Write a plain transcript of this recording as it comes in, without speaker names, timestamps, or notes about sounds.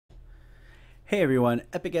Hey everyone,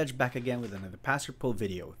 Epic Edge back again with another Passer Pull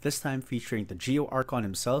video, this time featuring the Geo Archon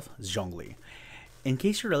himself, Zhongli. In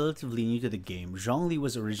case you're relatively new to the game, Zhongli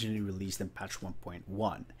was originally released in patch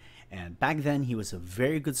 1.1, and back then he was a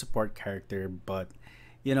very good support character, but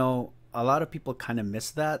a lot of people kind of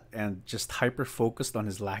missed that and just hyper focused on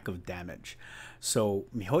his lack of damage. So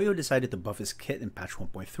MiHoYo decided to buff his kit in patch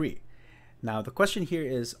 1.3. Now the question here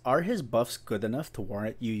is, are his buffs good enough to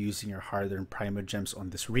warrant you using your hard-earned primogems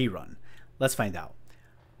on this rerun? Let's find out.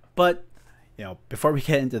 But before we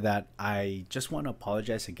get into that, I just want to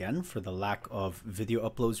apologize again for the lack of video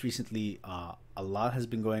uploads recently. A lot has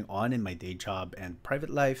been going on in my day job and private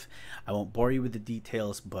life. I won't bore you with the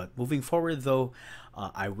details, but moving forward though,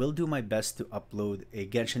 I will do my best to upload a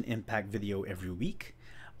Genshin Impact video every week.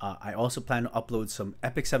 I also plan to upload some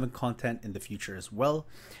Epic 7 content in the future as well.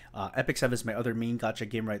 Epic 7 is my other main gacha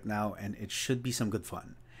game right now, and it should be some good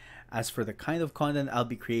fun. As for the kind of content I'll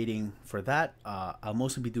be creating for that, I'll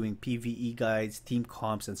mostly be doing PvE guides, team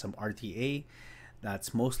comps, and some RTA.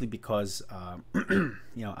 That's mostly because, I'm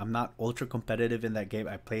not ultra competitive in that game.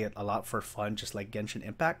 I play it a lot for fun, just like Genshin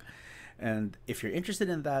Impact. And if you're interested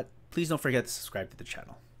in that, please don't forget to subscribe to the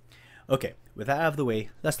channel. Okay, with that out of the way,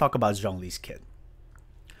 let's talk about Zhongli's kit.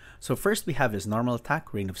 So first we have his normal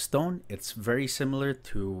attack, Rain of Stone. It's very similar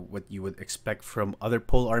to what you would expect from other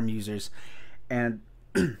polearm users. And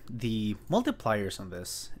the multipliers on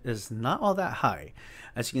this is not all that high.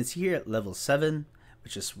 As you can see here at level 7,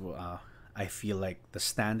 which is I feel like the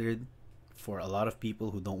standard for a lot of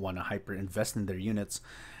people who don't want to hyper invest in their units,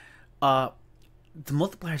 the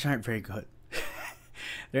multipliers aren't very good.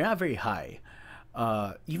 They're not very high.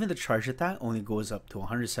 Even the charge attack only goes up to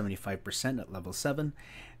 175% at level 7.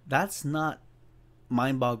 That's not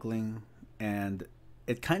mind-boggling, and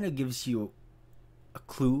it kind of gives you a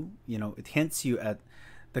clue. It hints you at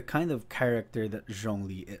the kind of character that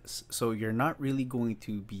Zhongli is. So you're not really going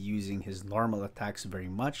to be using his normal attacks very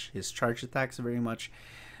much, his charge attacks very much.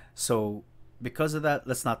 So because of that,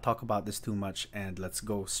 let's not talk about this too much, and let's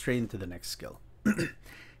go straight into the next skill.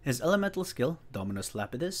 His elemental skill, Dominus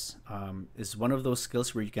Lapidus, is one of those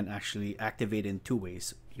skills where you can actually activate in two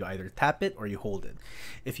ways. You either tap it or you hold it.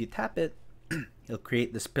 If you tap it, he'll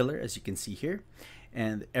create this pillar, as you can see here,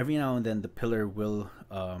 and every now and then the pillar will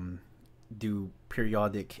do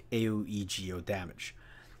periodic AoE geo damage.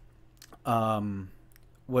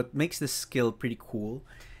 What makes this skill pretty cool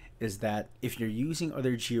is that if you're using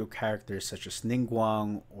other geo characters such as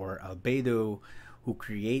Ningguang or Albedo, who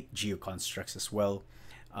create geo constructs as well,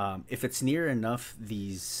 if it's near enough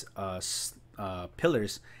these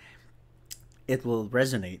pillars, it will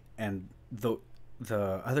resonate, and the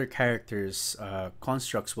other characters'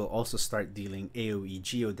 constructs will also start dealing AoE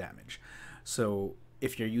geo damage. So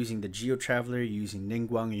if you're using the Geo Traveler, you're using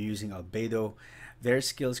Ningguang, you're using Albedo, their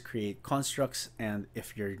skills create constructs, and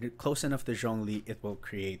if you're close enough to Zhongli, it will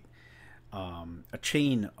create a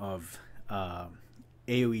chain of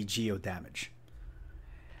AoE geo damage.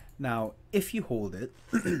 Now, if you hold it,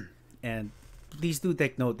 and please do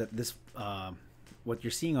take note that this, what you're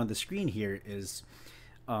seeing on the screen here is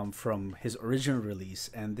from his original release,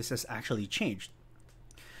 and this has actually changed.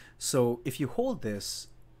 So if you hold this,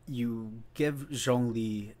 you give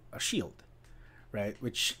Zhongli a shield, right?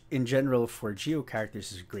 Which in general for geo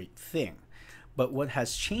characters is a great thing. But what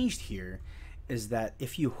has changed here is that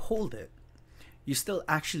if you hold it, you still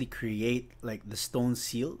actually create like the stone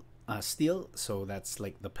steel, so that's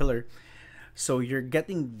like the pillar. So you're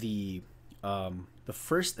getting the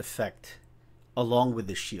first effect along with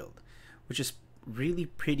the shield, which is really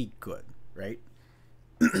pretty good, right?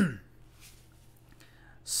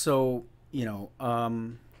 So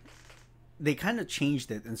they kind of changed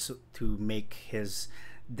it and so to make his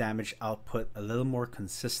damage output a little more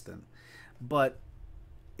consistent. But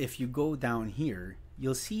if you go down here,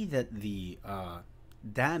 you'll see that the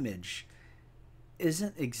damage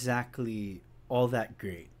isn't exactly all that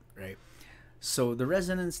great, right? So the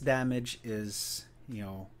resonance damage is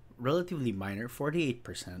relatively minor,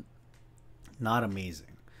 48%, not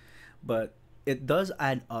amazing, but it does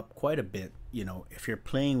add up quite a bit if you're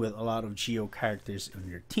playing with a lot of geo characters in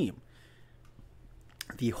your team.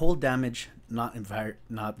 The whole damage not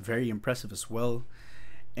very impressive as well,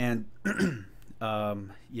 and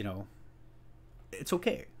it's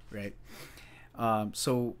okay, right?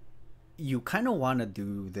 So you kind of want to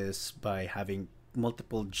do this by having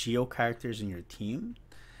multiple geo characters in your team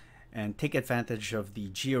and take advantage of the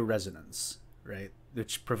geo resonance, right,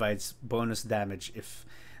 which provides bonus damage if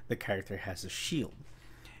the character has a shield,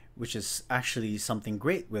 which is actually something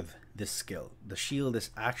great with this skill. The shield is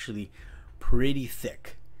actually pretty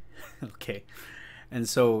thick. Okay, and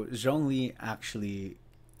so Zhongli actually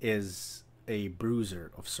is a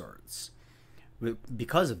bruiser of sorts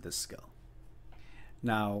because of this skill.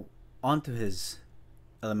 Now, onto his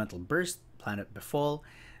elemental burst, Planet Befall.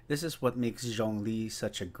 This is what makes Zhongli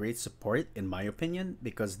such a great support, in my opinion,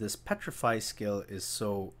 because this Petrify skill is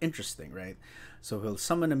so interesting, right? So he'll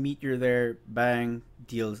summon a meteor there, bang,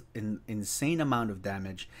 deals an insane amount of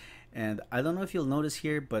damage. And I don't know if you'll notice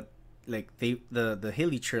here, but like the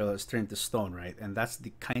Haley Trail is turned to stone, right? And that's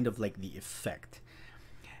the kind of like the effect.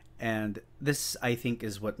 And this, I think,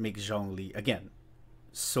 is what makes Zhongli, again,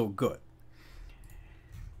 so good.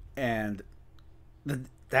 And the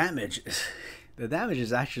damage is the damage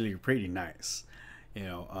is actually pretty nice.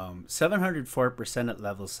 704% at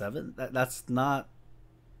level 7. That's not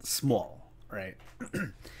small, right?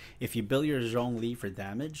 If you build your Zhongli for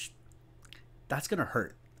damage, that's gonna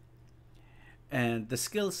hurt. And the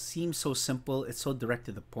skill seems so simple, it's so direct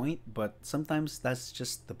to the point, but sometimes that's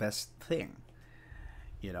just the best thing,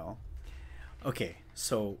 you know. Okay,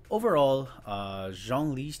 so overall,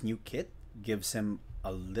 Zhongli's new kit gives him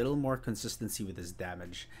a little more consistency with his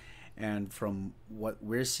damage. And from what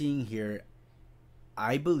we're seeing here,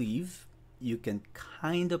 I believe you can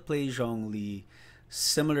kind of play Zhongli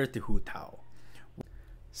similar to Hu Tao.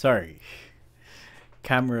 Sorry,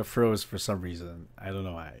 camera froze for some reason. I don't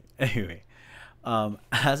know why. Anyway,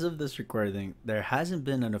 as of this recording, there hasn't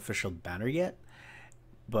been an official banner yet,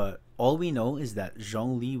 but all we know is that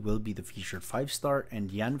Zhongli will be the featured 5-star and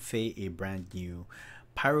Yanfei, a brand new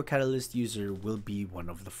Pyrocatalyst user, will be one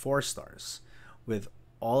of the 4-stars. With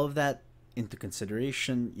all of that into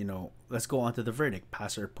consideration, let's go on to the verdict,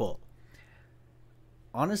 pass or pull.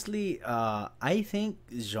 Honestly, I think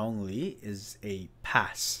Zhongli is a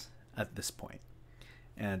pass at this point.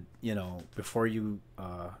 And, before you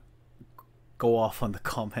go off on the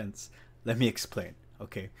comments, let me explain,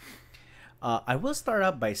 okay? I will start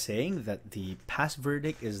out by saying that the pass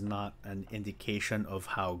verdict is not an indication of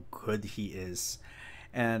how good he is.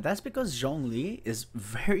 And that's because Zhongli is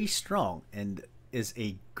very strong and is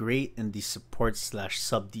a great in the support / sub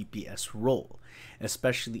DPS role,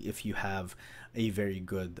 especially if you have a very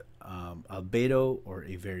good Albedo or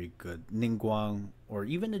a very good Ningguang or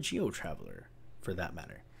even a Geo Traveler for that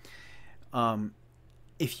matter.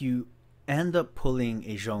 If you end up pulling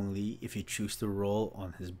a Zhongli, if you choose to roll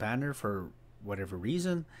on his banner for whatever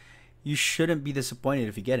reason, you shouldn't be disappointed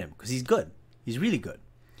if you get him because he's good. He's really good.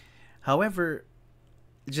 However,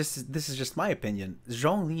 this is just my opinion.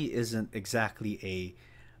 Zhongli isn't exactly a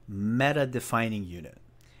meta-defining unit.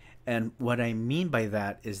 And what I mean by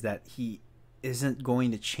that is that he isn't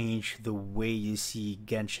going to change the way you see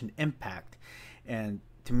Genshin Impact. And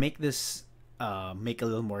to make this make a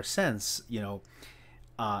little more sense,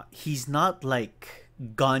 he's not like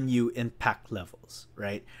Ganyu Impact levels,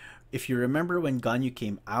 right? If you remember when Ganyu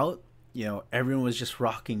came out, everyone was just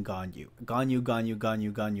rocking Ganyu.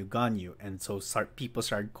 And so people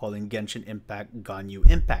started calling Genshin Impact Ganyu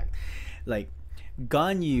Impact. Like,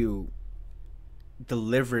 Ganyu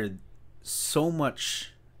delivered so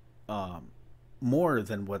much more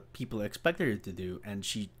than what people expected her to do, and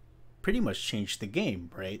she pretty much changed the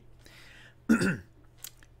game, right?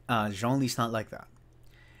 Zhongli's not like that.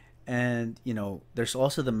 And, there's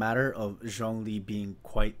also the matter of Zhongli being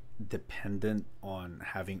quite dependent on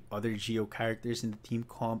having other Geo characters in the team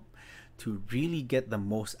comp to really get the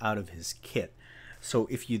most out of his kit. So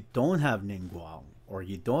if you don't have Ningguang, or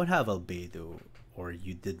you don't have Albedo, or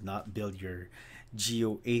you did not build your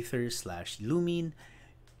Geo Aether / Lumine,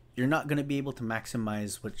 you're not going to be able to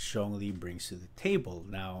maximize what Zhongli brings to the table.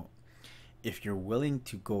 Now, if you're willing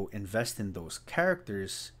to go invest in those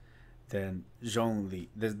characters, then Zhongli,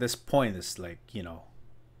 this point is like,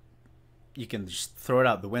 you can just throw it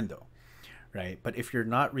out the window, right? But if you're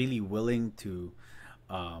not really willing to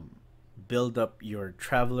build up your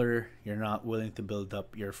Traveler, you're not willing to build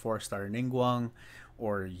up your 4-star Ningguang,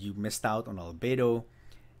 or you missed out on Albedo,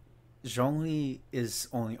 Zhongli is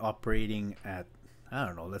only operating at, I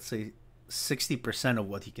don't know, let's say 60% of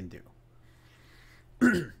what he can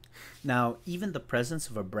do. Now, even the presence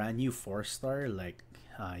of a brand new 4-star like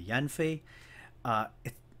Yanfei,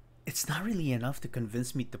 it's not really enough to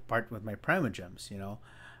convince me to part with my primogems.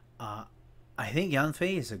 I think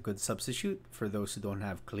Yanfei is a good substitute for those who don't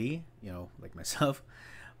have Klee, like myself.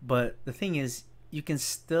 But the thing is, you can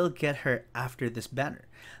still get her after this banner.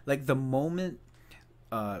 Like, the moment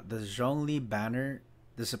the Zhongli banner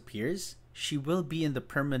disappears, she will be in the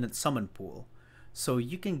permanent summon pool, so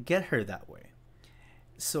you can get her that way.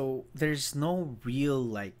 So there's no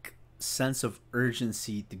real sense of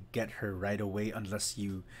urgency to get her right away unless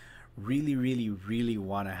you really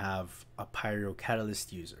want to have a Pyro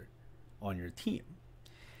Catalyst user on your team.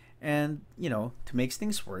 And, you know, to make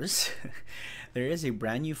things worse, there is a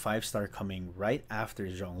brand new 5-star coming right after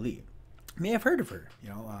Zhongli. You may have heard of her. You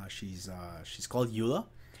know, she's called Eula,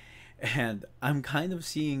 and I'm kind of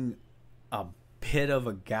seeing a bit of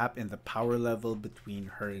a gap in the power level between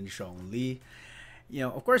her and Zhongli. You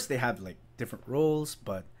know, of course they have like different roles,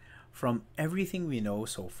 but from everything we know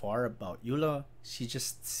so far about Eula, she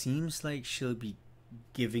just seems like she'll be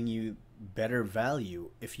giving you better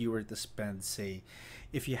value if you were to spend, say,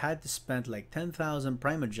 if you had to spend like 10,000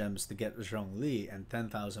 primogems to get Zhongli and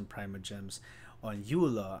 10,000 primogems on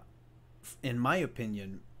Eula. In my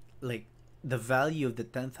opinion, like the value of the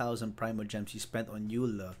 10,000 primogems you spent on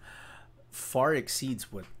Eula far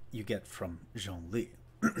exceeds what you get from Zhongli.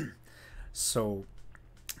 So,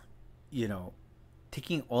 you know,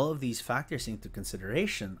 taking all of these factors into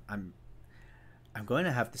consideration, I'm going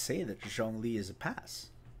to have to say that Zhongli is a pass.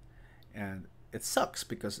 And it sucks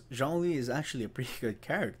because Zhongli is actually a pretty good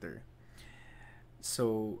character.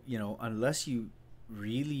 So, you know, unless you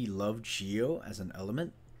really love Geo as an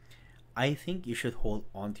element, I think you should hold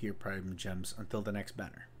on to your Prime Gems until the next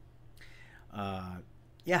banner.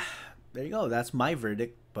 Yeah, there you go. That's my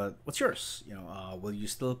verdict. But what's yours? You know, will you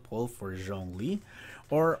still pull for Zhongli,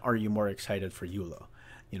 or are you more excited for Eula?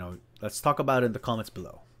 You know, let's talk about it in the comments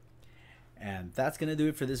below. And that's gonna do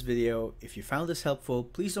it for this video. If you found this helpful,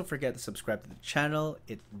 please don't forget to subscribe to the channel.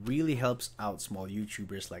 It really helps out small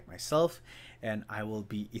YouTubers like myself, and I will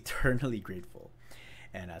be eternally grateful.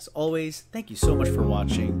 And as always, thank you so much for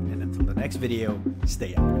watching, and until the next video,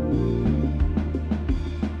 stay up.